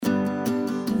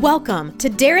Welcome to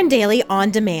Darren Daily On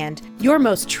Demand, your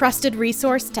most trusted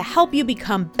resource to help you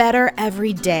become better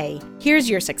every day. Here's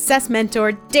your success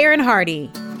mentor, Darren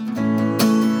Hardy.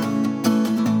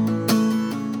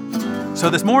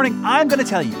 So this morning, I'm going to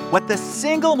tell you what the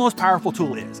single most powerful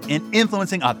tool is in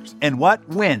influencing others and what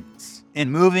wins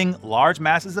in moving large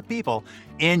masses of people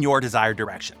in your desired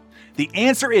direction. The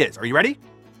answer is, are you ready?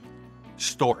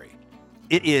 Story.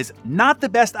 It is not the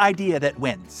best idea that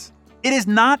wins. It is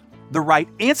not the right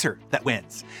answer that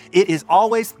wins. It is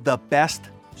always the best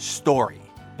story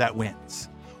that wins.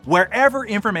 Wherever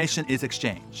information is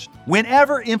exchanged,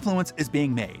 whenever influence is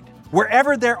being made,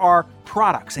 wherever there are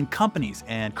products and companies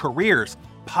and careers,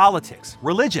 politics,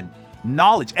 religion,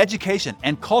 knowledge, education,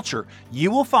 and culture, you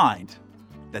will find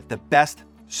that the best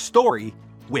story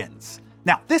wins.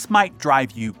 Now, this might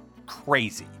drive you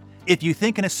crazy if you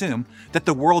think and assume that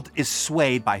the world is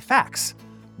swayed by facts,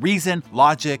 reason,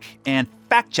 logic, and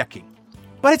fact-checking.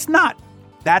 But it's not.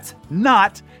 That's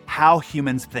not how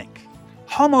humans think.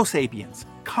 Homo sapiens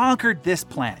conquered this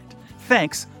planet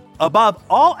thanks, above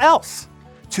all else,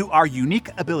 to our unique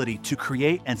ability to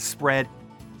create and spread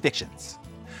fictions.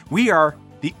 We are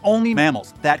the only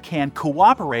mammals that can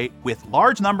cooperate with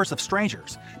large numbers of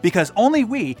strangers because only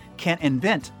we can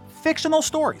invent fictional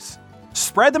stories,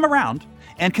 spread them around,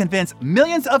 and convince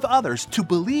millions of others to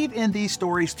believe in these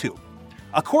stories too.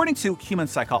 According to human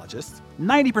psychologists,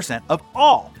 90% of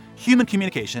all human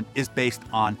communication is based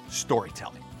on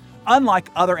storytelling. Unlike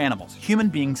other animals, human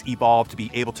beings evolved to be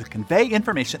able to convey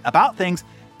information about things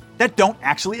that don't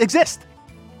actually exist.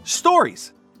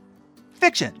 Stories,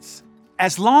 fictions.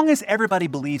 As long as everybody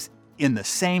believes in the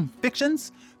same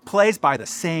fictions, plays by the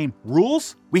same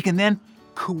rules, we can then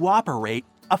cooperate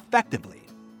effectively.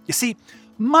 You see,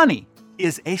 money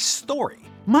is a story.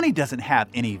 Money doesn't have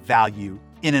any value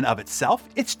in and of itself.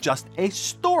 It's just a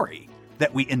story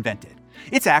that we invented.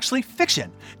 It's actually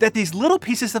fiction that these little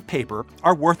pieces of paper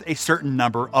are worth a certain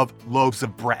number of loaves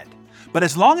of bread. But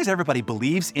as long as everybody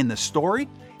believes in the story,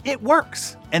 it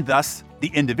works. And thus, the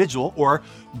individual or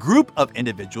group of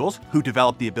individuals who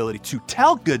develop the ability to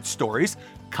tell good stories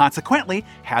consequently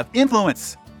have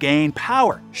influence, gain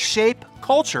power, shape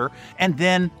culture, and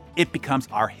then it becomes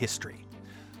our history.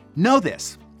 Know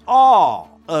this,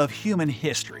 all of human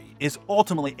history is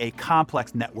ultimately a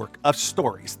complex network of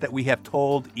stories that we have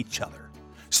told each other.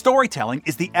 Storytelling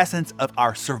is the essence of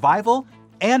our survival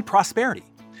and prosperity.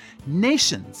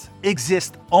 Nations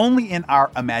exist only in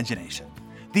our imagination.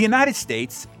 The United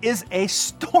States is a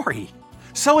story.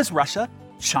 So is Russia,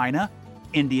 China,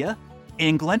 India,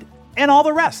 England, and all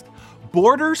the rest.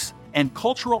 Borders and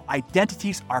cultural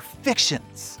identities are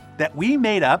fictions that we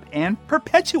made up and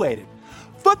perpetuated.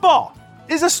 Football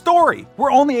is a story.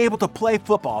 We're only able to play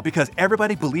football because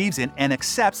everybody believes in and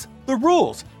accepts the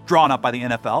rules drawn up by the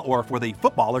NFL, or for the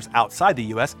footballers outside the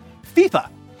US, FIFA.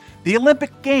 The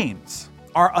Olympic Games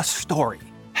are a story.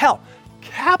 Hell,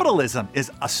 capitalism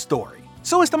is a story.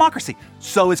 So is democracy.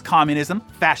 So is communism,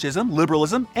 fascism,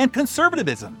 liberalism, and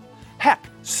conservatism. Heck,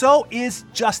 so is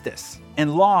justice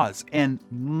and laws and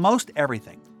most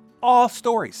everything. All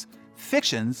stories,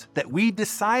 fictions that we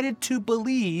decided to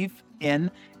believe in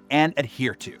and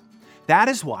adhere to. That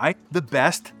is why the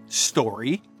best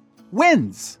story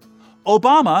wins.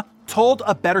 Obama told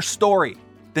a better story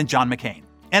than John McCain.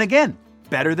 And again,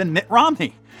 better than Mitt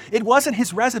Romney. It wasn't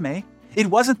his resume. It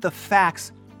wasn't the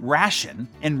facts, ration,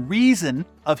 and reason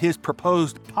of his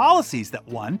proposed policies that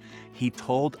won. He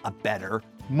told a better,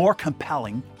 more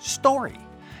compelling story.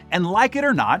 And like it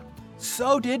or not,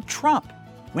 so did Trump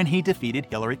when he defeated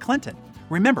Hillary Clinton.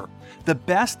 Remember, the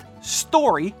best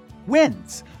story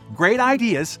wins. Great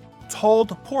ideas told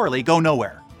poorly go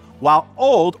nowhere, while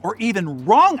old or even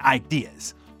wrong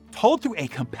ideas told through a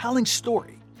compelling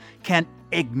story can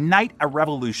ignite a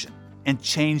revolution and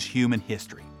change human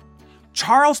history.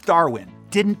 Charles Darwin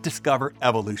didn't discover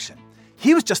evolution.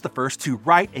 He was just the first to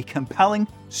write a compelling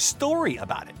story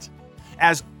about it.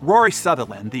 As Rory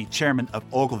Sutherland, the chairman of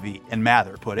Ogilvy and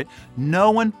Mather, put it,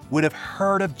 no one would have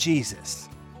heard of Jesus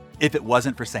if it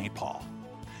wasn't for St. Paul.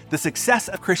 The success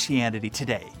of Christianity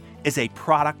today is a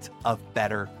product of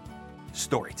better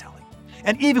storytelling.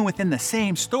 And even within the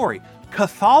same story,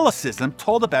 Catholicism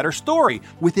told a better story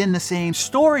within the same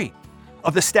story.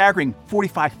 Of the staggering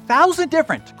 45,000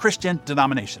 different Christian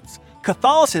denominations,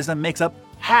 Catholicism makes up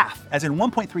half, as in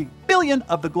 1.3 billion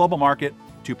of the global market,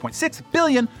 2.6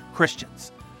 billion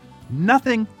Christians.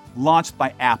 Nothing launched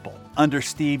by Apple under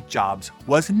Steve Jobs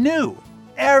was new.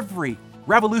 Every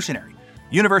revolutionary,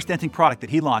 universe-denting product that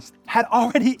he launched had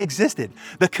already existed.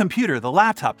 The computer, the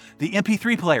laptop, the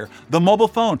MP3 player, the mobile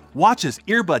phone, watches,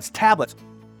 earbuds, tablets,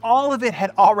 all of it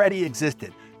had already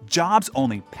existed. Jobs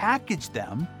only packaged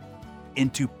them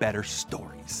into better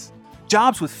stories.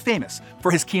 Jobs was famous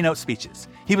for his keynote speeches.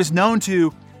 He was known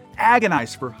to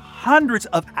agonize for hundreds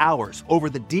of hours over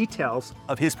the details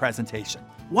of his presentation.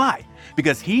 Why?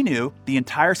 Because he knew the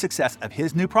entire success of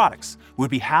his new products would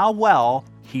be how well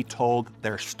he told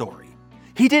their story.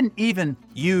 He didn't even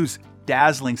use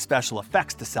dazzling special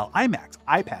effects to sell iMacs,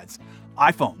 iPads,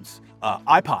 iPhones,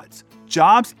 iPods.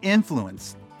 Jobs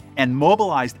influenced and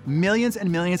mobilized millions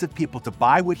and millions of people to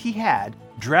buy what he had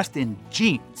dressed in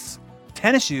jeans,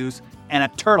 tennis shoes, and a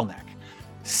turtleneck,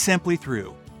 simply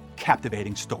through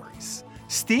captivating stories.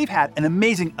 Steve had an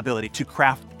amazing ability to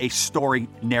craft a story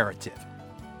narrative.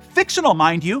 Fictional,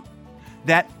 mind you,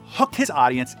 that hooked his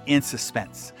audience in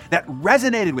suspense, that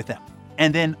resonated with them,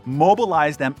 and then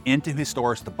mobilized them into his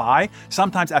stores to buy,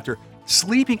 sometimes after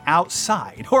sleeping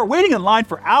outside or waiting in line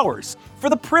for hours for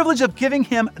the privilege of giving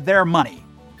him their money.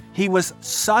 He was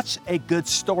such a good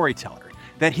storyteller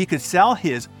that he could sell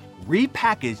his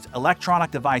repackaged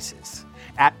electronic devices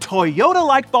at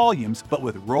Toyota-like volumes, but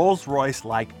with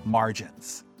Rolls-Royce-like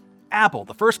margins. Apple,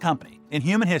 the first company in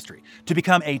human history to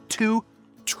become a $2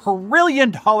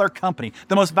 trillion company,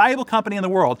 the most valuable company in the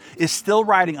world, is still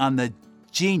riding on the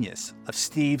genius of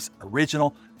Steve's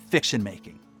original fiction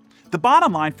making. The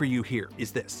bottom line for you here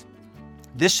is this.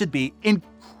 This should be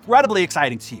incredibly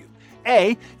exciting to you.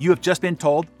 A, you have just been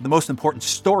told the most important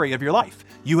story of your life.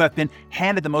 You have been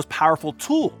handed the most powerful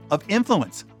tool of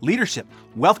influence, leadership,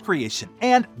 wealth creation.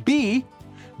 And B,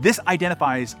 this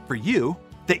identifies for you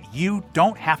that you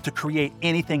don't have to create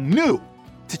anything new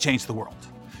to change the world.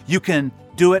 You can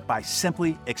do it by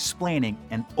simply explaining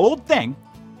an old thing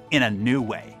in a new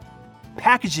way,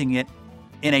 packaging it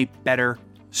in a better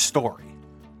story.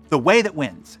 The way that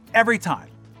wins every time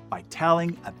by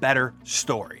telling a better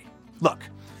story. Look,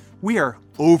 we are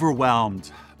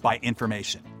overwhelmed by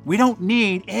information. We don't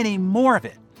need any more of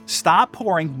it. Stop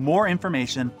pouring more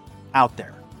information out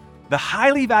there. The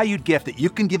highly valued gift that you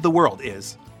can give the world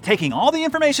is taking all the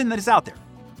information that is out there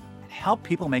and help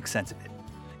people make sense of it.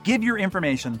 Give your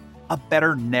information a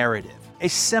better narrative, a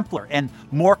simpler and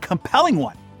more compelling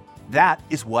one. That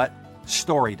is what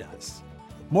story does.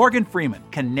 Morgan Freeman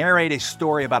can narrate a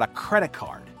story about a credit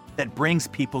card that brings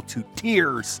people to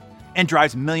tears and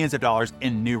drives millions of dollars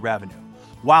in new revenue,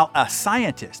 while a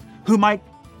scientist who might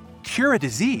cure a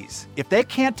disease, if they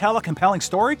can't tell a compelling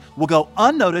story, will go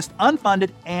unnoticed,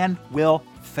 unfunded, and will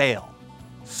fail.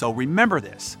 So remember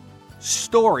this,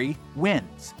 story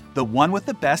wins. The one with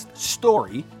the best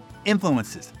story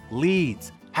influences,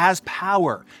 leads, has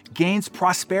power, gains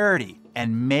prosperity,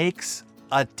 and makes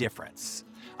a difference.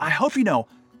 I hope you know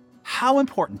how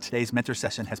important today's mentor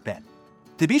session has been.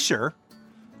 To be sure,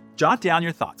 jot down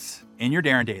your thoughts in your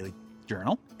Darren Daily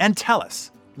journal and tell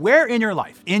us, where in your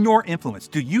life, in your influence,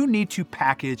 do you need to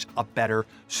package a better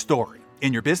story?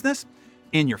 In your business,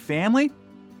 in your family,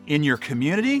 in your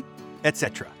community,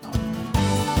 etc.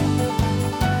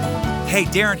 Hey,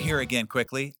 Darren here again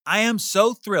quickly. I am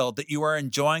so thrilled that you are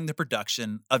enjoying the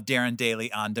production of Darren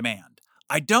Daily On Demand.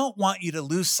 I don't want you to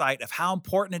lose sight of how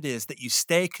important it is that you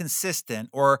stay consistent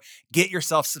or get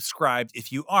yourself subscribed,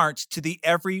 if you aren't, to the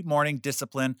every morning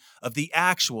discipline of the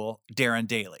actual Darren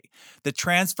Daily. The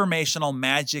transformational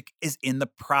magic is in the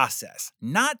process,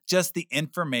 not just the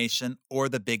information or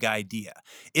the big idea.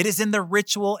 It is in the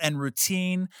ritual and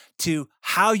routine to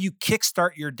how you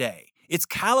kickstart your day. It's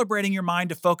calibrating your mind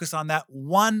to focus on that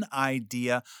one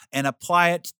idea and apply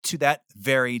it to that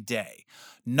very day.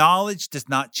 Knowledge does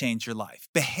not change your life.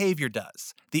 Behavior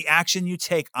does. The action you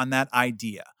take on that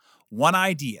idea, one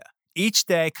idea, each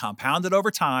day compounded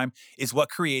over time, is what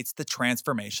creates the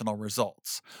transformational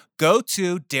results. Go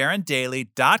to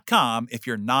darrendaily.com if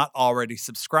you're not already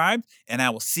subscribed, and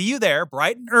I will see you there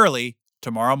bright and early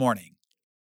tomorrow morning.